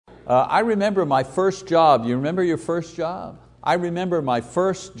I remember my first job. You remember your first job? I remember my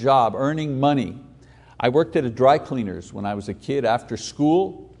first job earning money. I worked at a dry cleaners when I was a kid after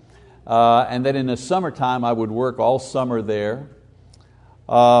school. And then in the summertime I would work all summer there.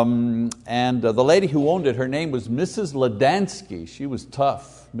 And the lady who owned it, her name was Mrs. Ladansky. She was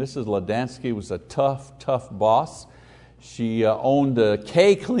tough. Mrs. Ladansky was a tough boss. She owned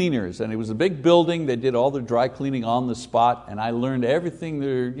K Cleaners, and it was a big building. They did all the dry cleaning on the spot, and I learned everything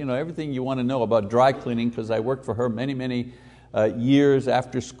there, everything you want to know about dry cleaning, because I worked for her many years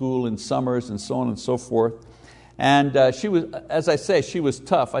after school in summers and so on and so forth. And she was, as I say, she was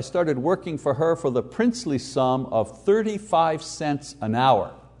tough. I started working for her for the princely sum of 35 cents an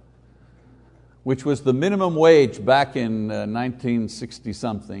hour, which was the minimum wage back in 1960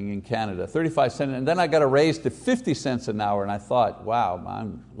 something in Canada, 35 cents. And then I got a raise to 50 cents an hour, and I thought, wow,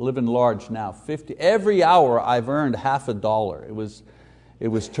 I'm living large now. 50 every hour I've earned half a dollar. It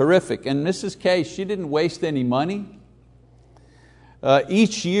was terrific. And Mrs. K, she didn't waste any money.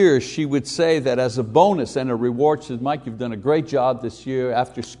 Each year she would say that as a bonus and a reward, she said, Mike, you've done a great job this year.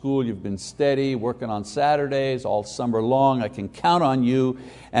 After school you've been steady, working on Saturdays all summer long. I can count on you.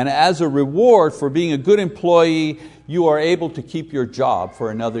 And as a reward for being a good employee, you are able to keep your job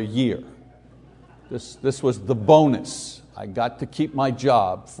for another year. This was the bonus. I got to keep my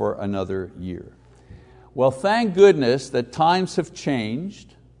job for another year. Well, thank goodness that times have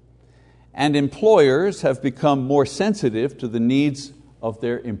changed, and employers have become more sensitive to the needs of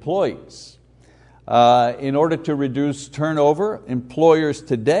their employees. In order to reduce turnover, employers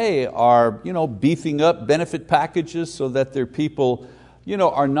today are beefing up benefit packages so that their people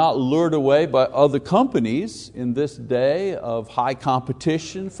are not lured away by other companies in this day of high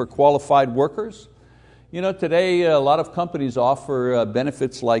competition for qualified workers. Today a lot of companies offer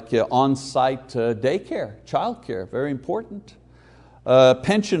benefits like on-site daycare, childcare, very important.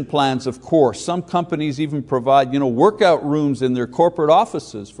 Pension plans, of course. Some companies even provide workout rooms in their corporate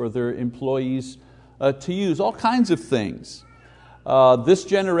offices for their employees to use, all kinds of things. This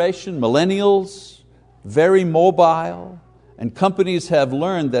generation, millennials, very mobile, and companies have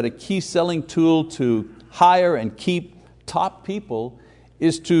learned that a key selling tool to hire and keep top people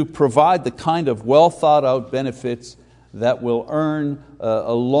is to provide the kind of well thought out benefits that will earn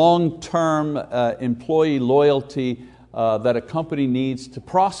a long-term employee loyalty that a company needs to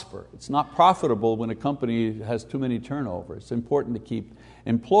prosper. It's not profitable when a company has too many turnover. It's important to keep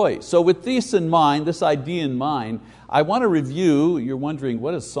employees. So with this in mind, this idea in mind, I want to review. You're wondering,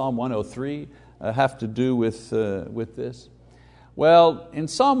 what does Psalm 103 have to do with this? Well, in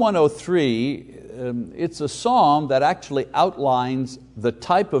Psalm 103, it's a psalm that actually outlines the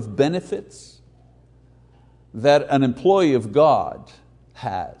type of benefits that an employee of God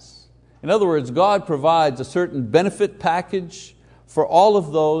has. In other words, God provides a certain benefit package for all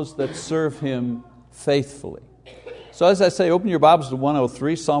of those that serve Him faithfully. So as I say, open your Bibles to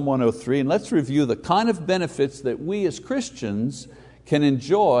 103, Psalm 103, and let's review the kind of benefits that we as Christians can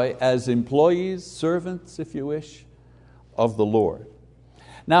enjoy as employees, servants, if you wish, of the Lord.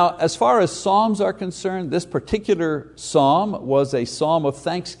 Now, as far as psalms are concerned, this particular psalm was a psalm of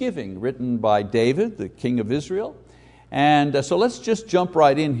thanksgiving written by David, the king of Israel. And so let's just jump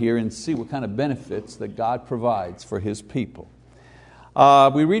right in here and see what kind of benefits that God provides for His people.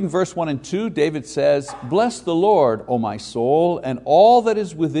 We read in verse 1 and 2, David says, "Bless the Lord, O my soul, and all that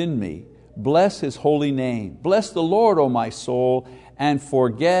is within me. Bless His holy name. Bless the Lord, O my soul, and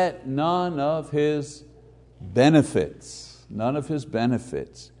forget none of His benefits." None of His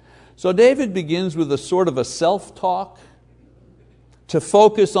benefits. So David begins with a sort of a self-talk to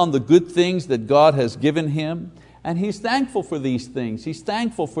focus on the good things that God has given him. And he's thankful for these things. He's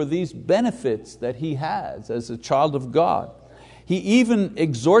thankful for these benefits that he has as a child of God. He even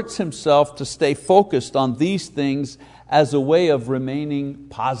exhorts himself to stay focused on these things as a way of remaining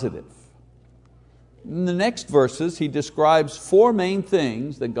positive. In the next verses, he describes four main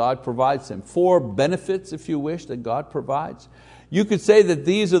things that God provides him, four benefits, if you wish, that God provides. You could say that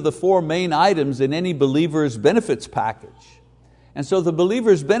these are the four main items in any believer's benefits package. And so the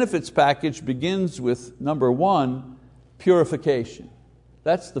believer's benefits package begins with number one, purification.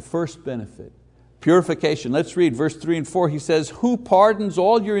 That's the first benefit, purification. Let's read verse 3 and 4. He says, "Who pardons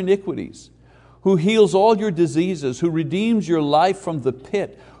all your iniquities, who heals all your diseases, who redeems your life from the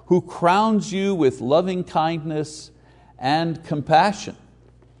pit, who crowns you with loving kindness and compassion."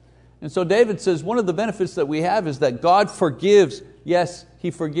 And so David says one of the benefits that we have is that God forgives. Yes, He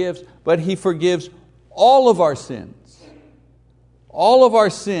forgives, but He forgives all of our sins. All of our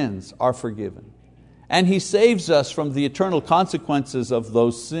sins are forgiven. And He saves us from the eternal consequences of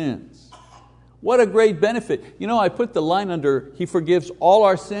those sins. What a great benefit. I put the line under, He forgives all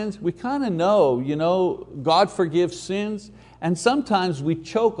our sins. We kind of know, God forgives sins. And sometimes we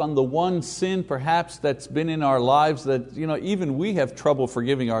choke on the one sin perhaps that's been in our lives that even we have trouble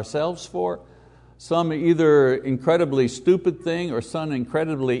forgiving ourselves for. Some either incredibly stupid thing or some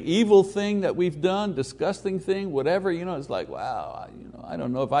incredibly evil thing that we've done, disgusting thing, whatever. It's like, wow, I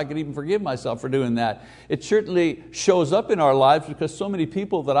don't know if I could even forgive myself for doing that. It certainly shows up in our lives because so many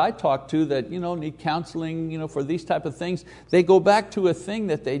people that I talk to that need counseling for these type of things, they go back to a thing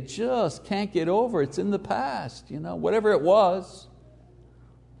that they just can't get over. It's in the past, whatever it was.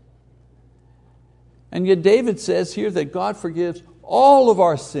 And yet David says here that God forgives all of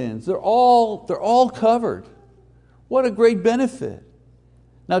our sins. They're all covered. What a great benefit.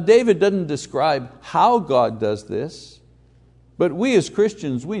 Now David doesn't describe how God does this, but we as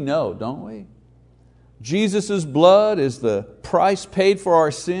Christians, we know, don't we? Jesus' blood is the price paid for our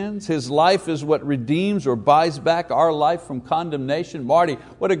sins. His life is what redeems or buys back our life from condemnation. Marty,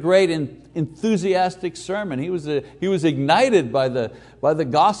 what a great enthusiastic sermon. He was ignited by the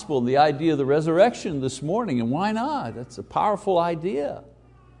gospel, the idea of the resurrection this morning, and why not? That's a powerful idea.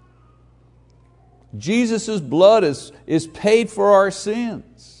 Jesus' blood is paid for our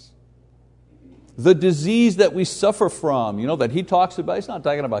sins. The disease that we suffer from, that he talks about, he's not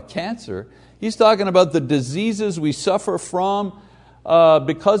talking about cancer. He's talking about the diseases we suffer from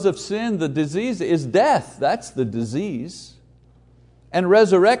because of sin. The disease is death. That's the disease. And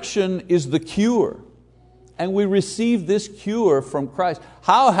resurrection is the cure. And we receive this cure from Christ.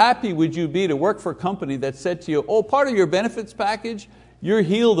 How happy would you be to work for a company that said to you, part of your benefits package, you're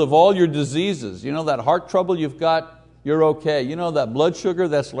healed of all your diseases. That heart trouble you've got, you're okay. That blood sugar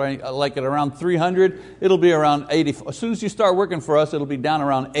that's like at around 300, it'll be around 80. As soon as you start working for us, it'll be down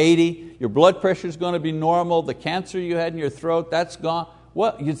around 80. Your blood pressure is going to be normal. The cancer you had in your throat, that's gone.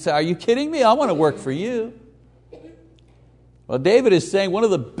 What? You'd say, are you kidding me? I want to work for you. Well, David is saying one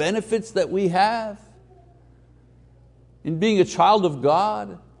of the benefits that we have in being a child of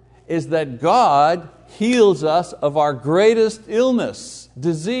God is that God heals us of our greatest illness,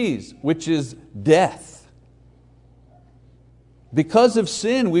 disease, which is death. Because of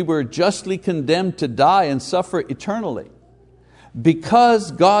sin, we were justly condemned to die and suffer eternally.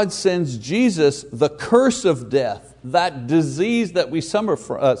 Because God sends Jesus, the curse of death, that disease that we suffer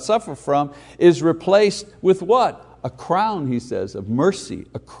from, is replaced with what? A crown, he says, of mercy,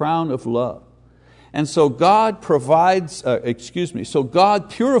 a crown of love. And so God so God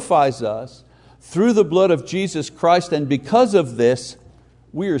purifies us through the blood of Jesus Christ, and because of this,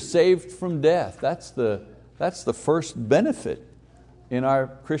 we are saved from death. That's the first benefit in our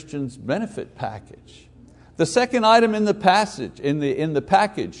Christian's benefit package. The second item in the passage, in the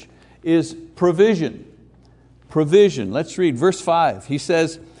package, is provision. Provision. Let's read verse 5. He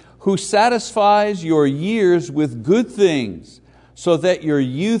says, who satisfies your years with good things, so that your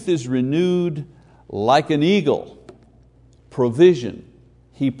youth is renewed like an eagle. Provision.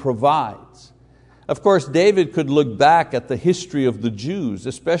 He provides. Of course, David could look back at the history of the Jews,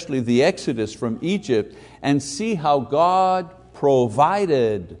 especially the Exodus from Egypt, and see how God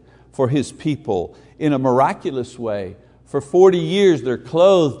provided for His people in a miraculous way. For 40 years their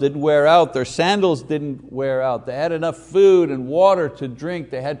clothes didn't wear out, their sandals didn't wear out. They had enough food and water to drink.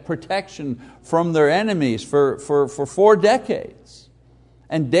 They had protection from their enemies for 4 decades.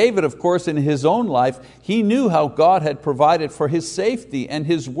 And David, of course, in his own life, he knew how God had provided for his safety and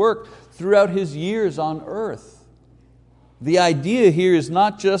his work throughout his years on earth. The idea here is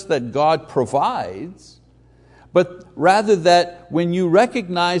not just that God provides, but rather that when you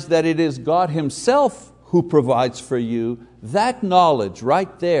recognize that it is God Himself who provides for you, that knowledge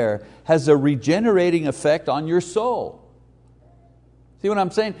right there has a regenerating effect on your soul. See what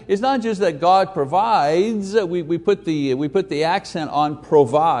I'm saying? It's not just that God provides. We put the accent on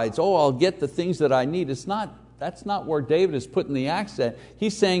provides. I'll get the things that I need. That's not where David is putting the accent.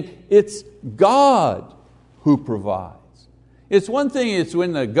 He's saying it's God who provides. It's one thing, it's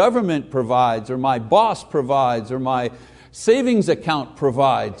when the government provides, or my boss provides, or my savings account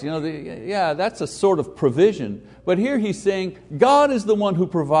provides. That's a sort of provision. But here he's saying God is the one who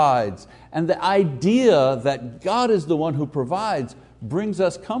provides. And the idea that God is the one who provides brings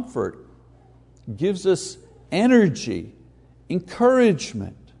us comfort, gives us energy,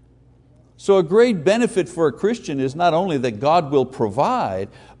 encouragement. So a great benefit for a Christian is not only that God will provide,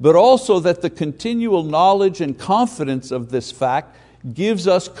 but also that the continual knowledge and confidence of this fact gives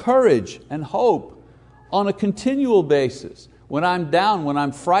us courage and hope on a continual basis. When I'm down, when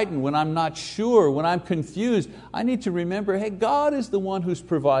I'm frightened, when I'm not sure, when I'm confused, I need to remember, hey, God is the one who's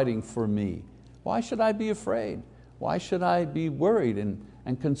providing for me. Why should I be afraid? Why should I be worried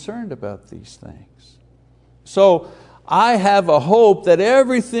and concerned about these things? So I have a hope that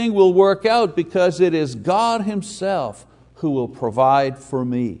everything will work out because it is God Himself who will provide for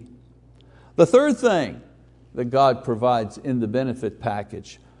me. The third thing that God provides in the benefit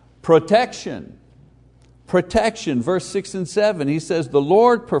package, protection. Protection, verse 6 and 7, He says, the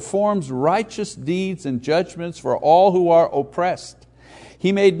Lord performs righteous deeds and judgments for all who are oppressed.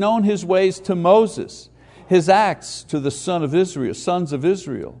 He made known His ways to Moses, His acts to the sons of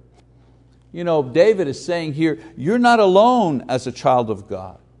Israel. You know, David is saying here, you're not alone as a child of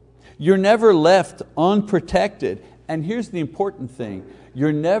God. You're never left unprotected. And here's the important thing,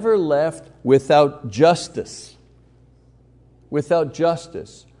 you're never left without justice. Without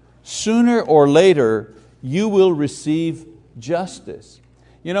justice. Sooner or later, you will receive justice.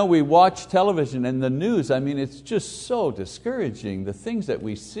 You know, we watch television and the news, it's just so discouraging, the things that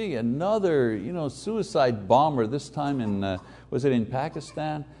we see. Another suicide bomber, this time was it in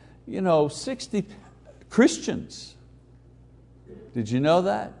Pakistan? 60 Christians. Did you know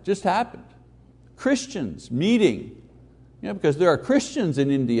that? Just happened. Christians meeting, because there are Christians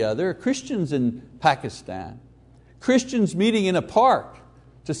in India, there are Christians in Pakistan. Christians meeting in a park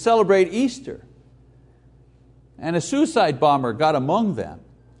to celebrate Easter. And a suicide bomber got among them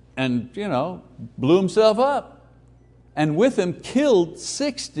and blew himself up. And with him killed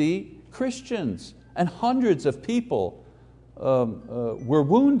 60 Christians, and hundreds of people were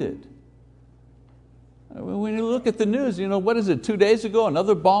wounded. When you look at the news, what is it, 2 days ago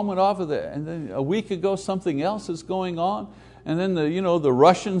another bomb went off and then a week ago something else is going on. And then the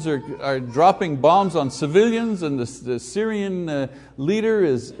Russians are dropping bombs on civilians, and the Syrian leader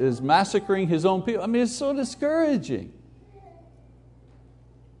is massacring his own people. It's so discouraging.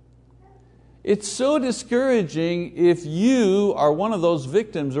 It's so discouraging if you are one of those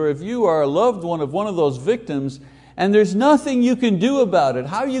victims, or if you are a loved one of one of those victims, and there's nothing you can do about it.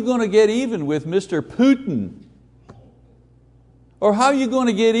 How are you going to get even with Mr. Putin? Or how are you going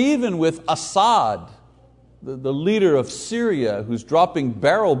to get even with Assad, the leader of Syria, who's dropping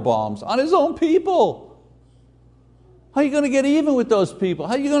barrel bombs on his own people? How are you going to get even with those people?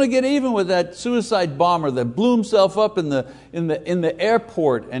 How are you going to get even with that suicide bomber that blew himself up in the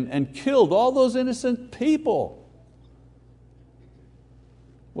airport and killed all those innocent people?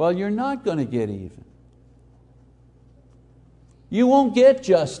 Well, you're not going to get even. You won't get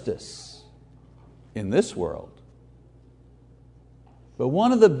justice in this world. But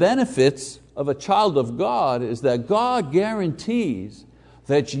one of the benefits of a child of God is that God guarantees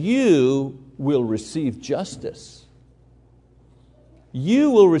that you will receive justice. You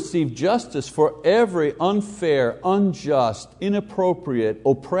will receive justice for every unfair, unjust, inappropriate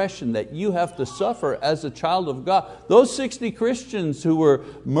oppression that you have to suffer as a child of God. Those 60 Christians who were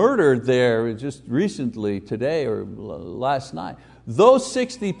murdered there just recently, today or last night, those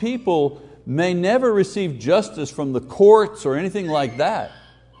 60 people may never receive justice from the courts or anything like that,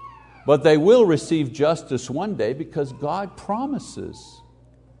 but they will receive justice one day, because God promises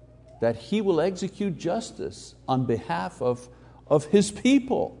that He will execute justice on behalf of His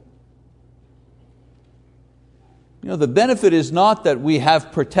people. The benefit is not that we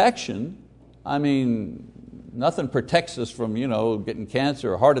have protection. Nothing protects us from getting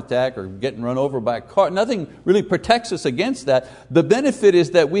cancer or heart attack or getting run over by a car. Nothing really protects us against that. The benefit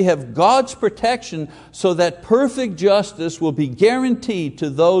is that we have God's protection, so that perfect justice will be guaranteed to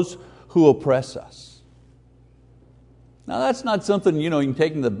those who oppress us. Now that's not something you can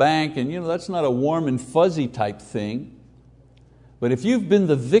take in the bank, and that's not a warm and fuzzy type thing. But if you've been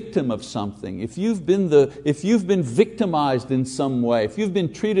the victim of something, if you've been victimized in some way, if you've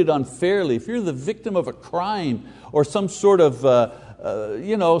been treated unfairly, if you're the victim of a crime or some sort of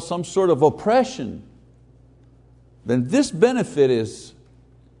oppression, then this benefit is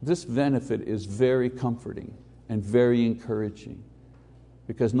very comforting and very encouraging.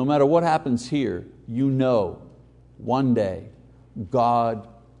 Because no matter what happens here, one day God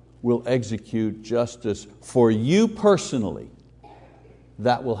will execute justice for you personally.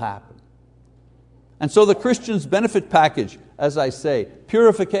 That will happen. And so the Christian's benefit package, as I say,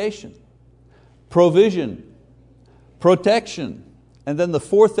 purification, provision, protection, and then the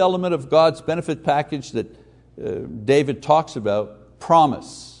fourth element of God's benefit package that David talks about,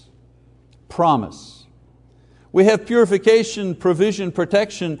 promise. Promise. We have purification, provision,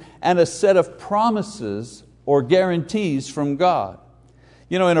 protection, and a set of promises or guarantees from God.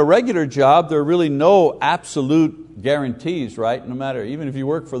 In a regular job, there are really no absolute guarantees, right? No matter, even if you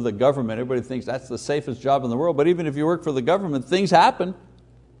work for the government, everybody thinks that's the safest job in the world, but even if you work for the government, things happen.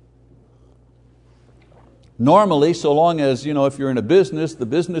 Normally, so long as if you're in a business, the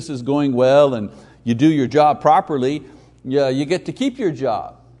business is going well, and you do your job properly, you get to keep your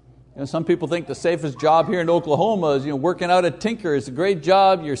job. Some people think the safest job here in Oklahoma is working out at Tinker. It's a great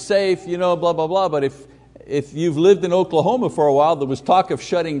job, you're safe, blah, blah, blah. But if you've lived in Oklahoma for a while, there was talk of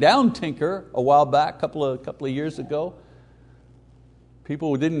shutting down Tinker a while back, a couple of years ago.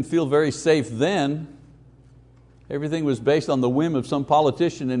 People didn't feel very safe then. Everything was based on the whim of some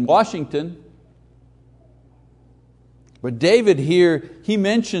politician in Washington. But David here, he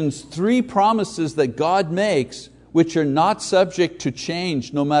mentions 3 promises that God makes which are not subject to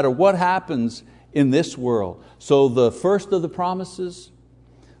change no matter what happens in this world. So the first of the promises,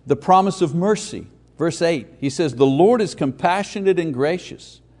 the promise of mercy. Verse 8, he says, "The Lord is compassionate and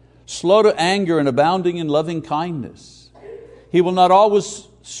gracious, slow to anger and abounding in loving kindness. He will not always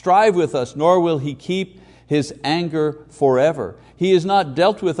strive with us, nor will He keep His anger forever. He has not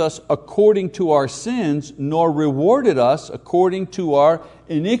dealt with us according to our sins, nor rewarded us according to our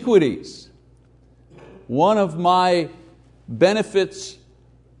iniquities." One of my benefits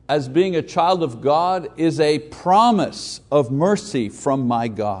as being a child of God is a promise of mercy from my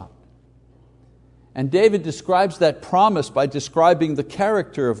God. And David describes that promise by describing the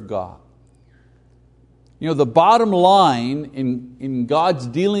character of God. The bottom line in God's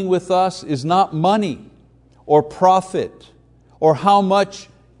dealing with us is not money or profit or how much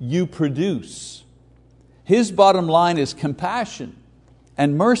you produce. His bottom line is compassion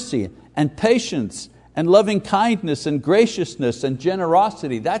and mercy and patience and loving kindness and graciousness and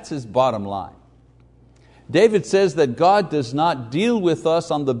generosity. That's His bottom line. David says that God does not deal with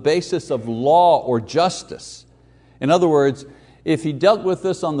us on the basis of law or justice. In other words, if He dealt with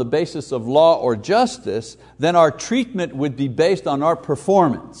us on the basis of law or justice, then our treatment would be based on our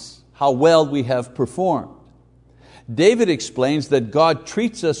performance, how well we have performed. David explains that God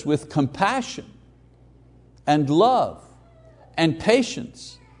treats us with compassion and love and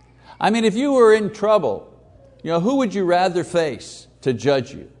patience. If you were in trouble, who would you rather face to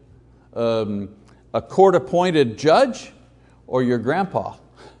judge you? A court-appointed judge or your grandpa?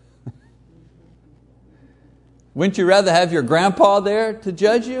 Wouldn't you rather have your grandpa there to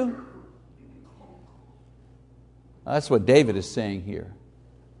judge you? That's what David is saying here.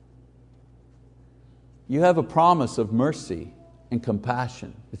 You have a promise of mercy and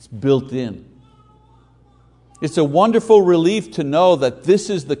compassion. It's built in. It's a wonderful relief to know that this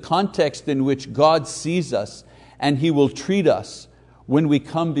is the context in which God sees us and He will treat us when we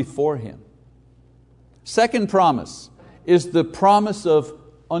come before Him. Second promise is the promise of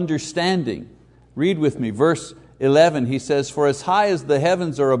understanding. Read with me, verse 11, he says, "For as high as the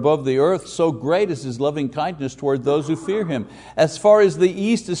heavens are above the earth, so great is His loving kindness toward those who fear Him. As far as the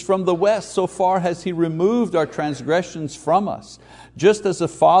east is from the west, so far has He removed our transgressions from us. Just as a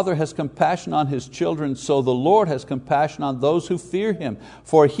father has compassion on his children, so the Lord has compassion on those who fear Him.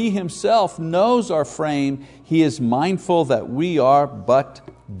 For He Himself knows our frame. He is mindful that we are but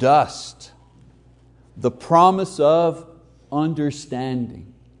dust." The promise of understanding.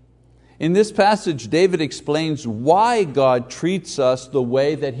 In this passage, David explains why God treats us the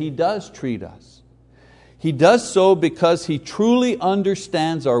way that He does treat us. He does so because He truly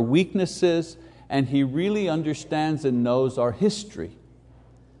understands our weaknesses and He really understands and knows our history.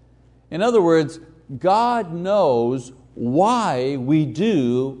 In other words, God knows why we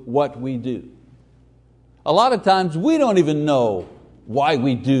do what we do. A lot of times we don't even know why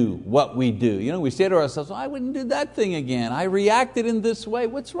we do what we do. We say to ourselves, I wouldn't do that thing again. I reacted in this way.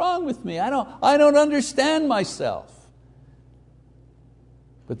 What's wrong with me? I don't understand myself.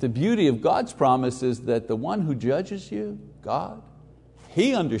 But the beauty of God's promise is that the one who judges you, God,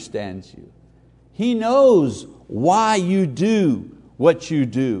 He understands you. He knows why you do what you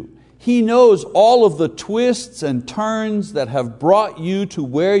do. He knows all of the twists and turns that have brought you to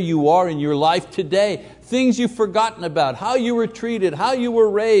where you are in your life today. Things you've forgotten about, how you were treated, how you were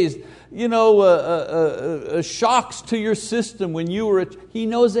raised, shocks to your system when you were. He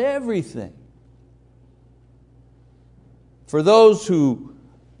knows everything. For those who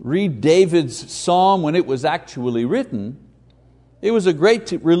read David's psalm when it was actually written, it was a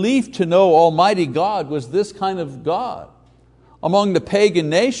great relief to know Almighty God was this kind of God. Among the pagan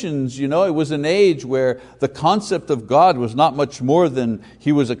nations, it was an age where the concept of God was not much more than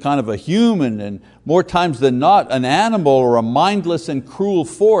He was a kind of a human, and more times than not an animal or a mindless and cruel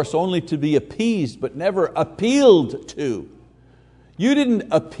force only to be appeased but never appealed to. You didn't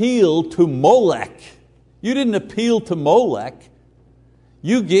appeal to Molech. You didn't appeal to Molech.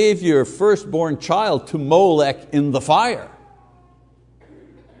 You gave your firstborn child to Molech in the fire.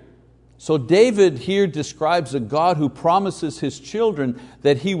 So David here describes a God who promises His children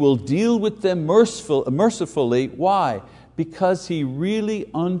that He will deal with them mercifully. Why? Because He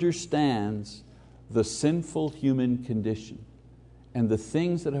really understands the sinful human condition and the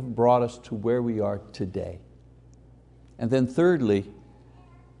things that have brought us to where we are today. And then thirdly,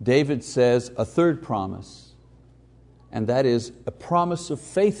 David says a third promise, and that is a promise of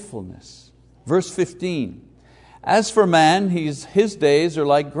faithfulness. Verse 15, as for man, his days are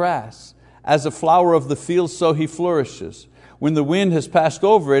like grass. As a flower of the field, so he flourishes. When the wind has passed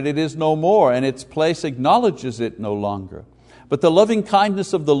over it, it is no more, and its place acknowledges it no longer. But the loving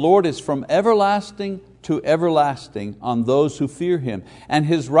kindness of the Lord is from everlasting to everlasting on those who fear Him, and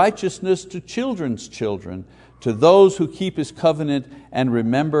His righteousness to children's children, to those who keep His covenant and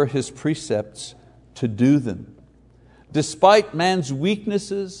remember His precepts to do them. Despite man's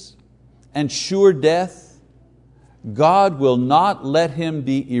weaknesses and sure death, God will not let him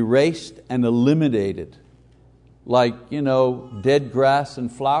be erased and eliminated like dead grass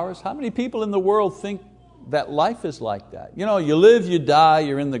and flowers. How many people in the world think that life is like that? You live, you die,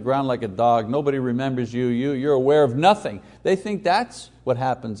 you're in the ground like a dog, nobody remembers you, you're aware of nothing. They think that's what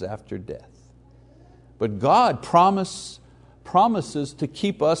happens after death. But God promises to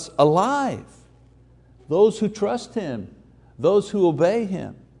keep us alive. Those who trust Him, those who obey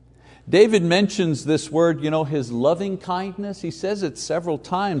Him. David mentions this word, His loving kindness. He says it several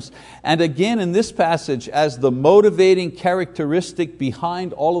times. And again in this passage as the motivating characteristic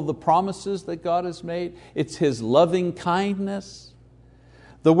behind all of the promises that God has made, it's His loving kindness.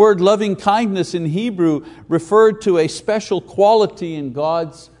 The word loving kindness in Hebrew referred to a special quality in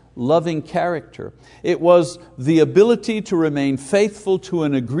God's loving character. It was the ability to remain faithful to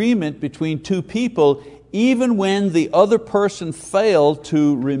an agreement between two people even when the other person failed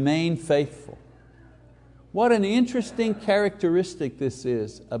to remain faithful. What an interesting characteristic this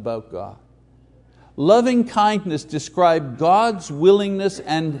is about God. Loving kindness describes God's willingness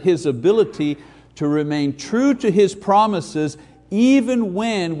and His ability to remain true to His promises even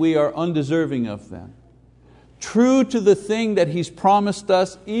when we are undeserving of them. True to the thing that He's promised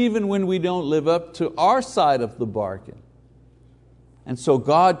us even when we don't live up to our side of the bargain. And so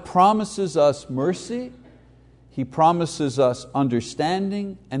God promises us mercy, He promises us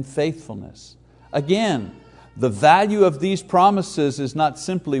understanding and faithfulness. Again, the value of these promises is not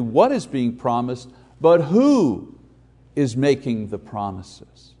simply what is being promised, but who is making the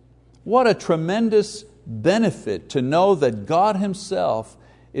promises. What a tremendous benefit to know that God Himself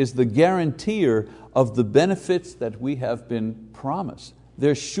is the guarantor of the benefits that we have been promised.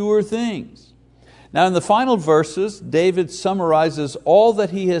 They're sure things. Now in the final verses, David summarizes all that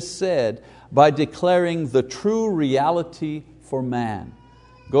he has said by declaring the true reality for man.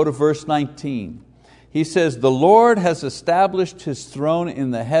 Go to verse 19. He says, the Lord has established His throne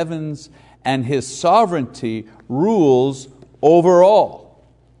in the heavens, and His sovereignty rules over all.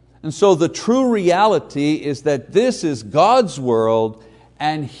 And so the true reality is that this is God's world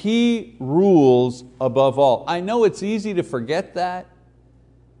and He rules above all. I know it's easy to forget that.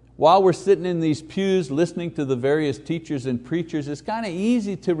 While we're sitting in these pews listening to the various teachers and preachers, it's kind of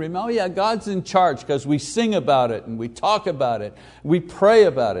easy to remember, oh yeah, God's in charge, because we sing about it and we talk about it, we pray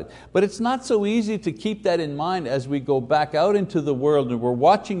about it. But it's not so easy to keep that in mind as we go back out into the world and we're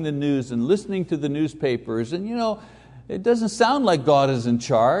watching the news and listening to the newspapers, and it doesn't sound like God is in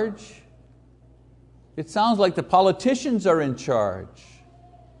charge. It sounds like the politicians are in charge.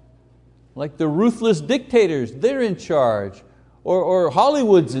 Like the ruthless dictators, they're in charge. Or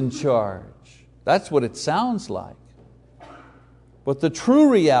Hollywood's in charge. That's what it sounds like. But the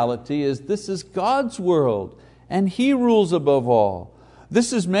true reality is this is God's world and He rules above all.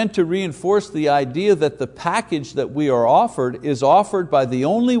 This is meant to reinforce the idea that the package that we are offered is offered by the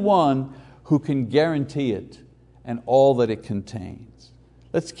only one who can guarantee it and all that it contains.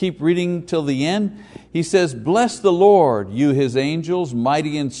 Let's keep reading till the end. He says, bless the Lord, you His angels,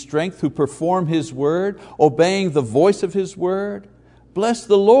 mighty in strength, who perform His word, obeying the voice of His word. Bless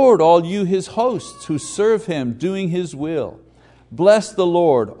the Lord, all you His hosts, who serve Him, doing His will. Bless the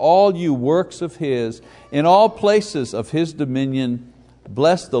Lord, all you works of His, in all places of His dominion.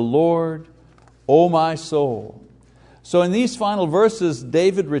 Bless the Lord, O my soul. So in these final verses,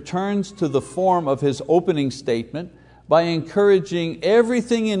 David returns to the form of his opening statement by encouraging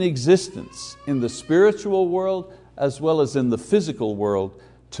everything in existence in the spiritual world as well as in the physical world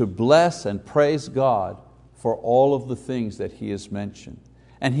to bless and praise God for all of the things that he has mentioned.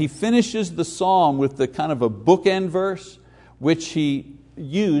 And he finishes the psalm with the kind of a bookend verse which he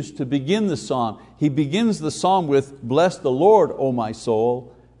used to begin the psalm. He begins the psalm with, bless the Lord, O my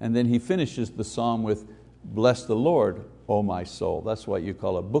soul, and then he finishes the psalm with, bless the Lord, O my soul. That's what you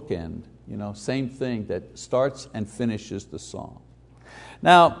call a bookend. Same thing that starts and finishes the psalm.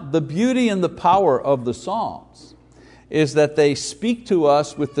 Now, the beauty and the power of the Psalms is that they speak to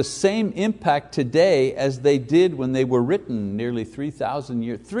us with the same impact today as they did when they were written nearly 3,000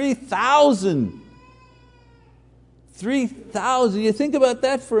 years. 3,000! 3,000, you think about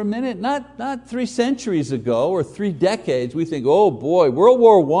that for a minute, not 3 centuries ago or 3 decades. We think, oh boy, World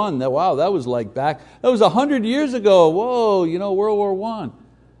War I, wow, that was like back, that was 100 years ago, whoa, World War I.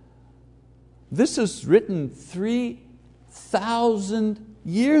 This is written 3,000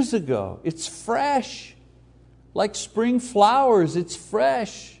 years ago. It's fresh. Like spring flowers, it's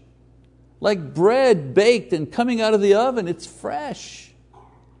fresh. Like bread baked and coming out of the oven, it's fresh.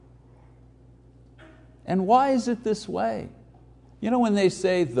 And why is it this way? When they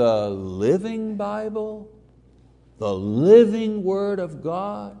say the living Bible, the living Word of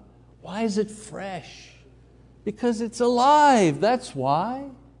God, why is it fresh? Because it's alive, that's why.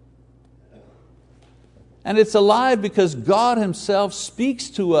 And it's alive because God Himself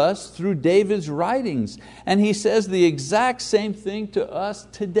speaks to us through David's writings. And he says the exact same thing to us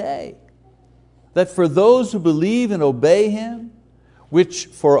today. That for those who believe and obey Him, which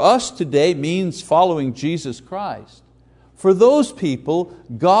for us today means following Jesus Christ, for those people,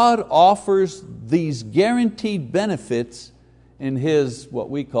 God offers these guaranteed benefits in His,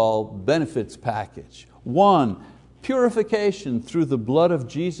 what we call, benefits package. 1, purification through the blood of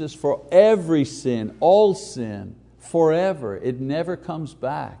Jesus for every sin, all sin, forever. It never comes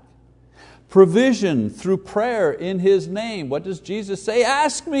back. Provision through prayer in His name. What does Jesus say?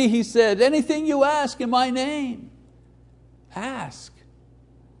 Ask me, He said, anything you ask in my name. Ask.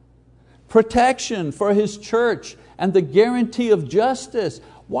 Protection for His church and the guarantee of justice.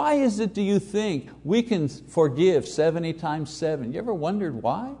 Why is it, do you think, we can forgive 70 times 7? You ever wondered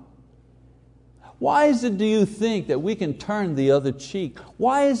why? Why is it, do you think, that we can turn the other cheek?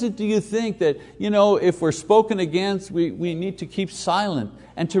 Why is it, do you think, that if we're spoken against, we need to keep silent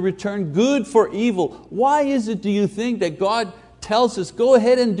and to return good for evil? Why is it, do you think, that God tells us, go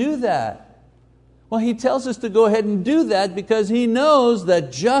ahead and do that? Well, He tells us to go ahead and do that because He knows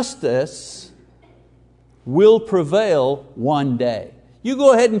that justice will prevail one day. You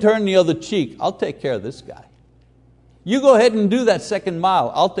go ahead and turn the other cheek, I'll take care of this guy. You go ahead and do that second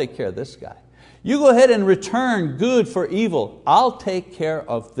mile, I'll take care of this guy. You go ahead and return good for evil, I'll take care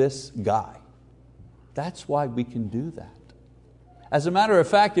of this guy. That's why we can do that. As a matter of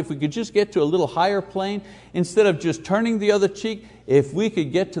fact, if we could just get to a little higher plane, instead of just turning the other cheek, if we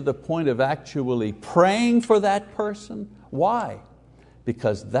could get to the point of actually praying for that person. Why?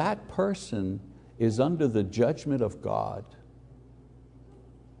 Because that person is under the judgment of God.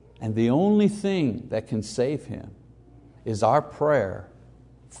 And the only thing that can save him is our prayer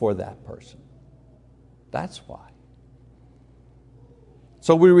for that person. That's why.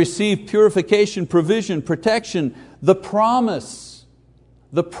 So we receive purification, provision, protection, the promise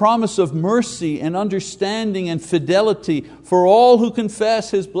of mercy and understanding and fidelity for all who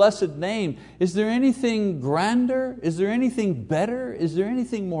confess His blessed name. Is there anything grander? Is there anything better? Is there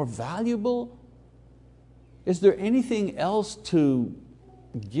anything more valuable? Is there anything else to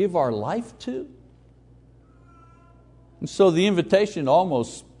give our life to? And so the invitation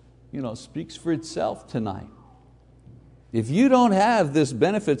almost speaks for itself tonight. If you don't have this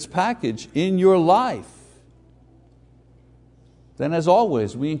benefits package in your life, then as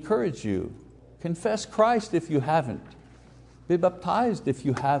always, we encourage you, confess Christ if you haven't. Be baptized if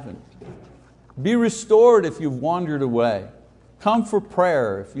you haven't. Be restored if you've wandered away. Come for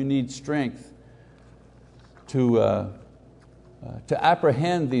prayer if you need strength to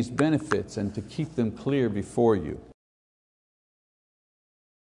apprehend these benefits and to keep them clear before you.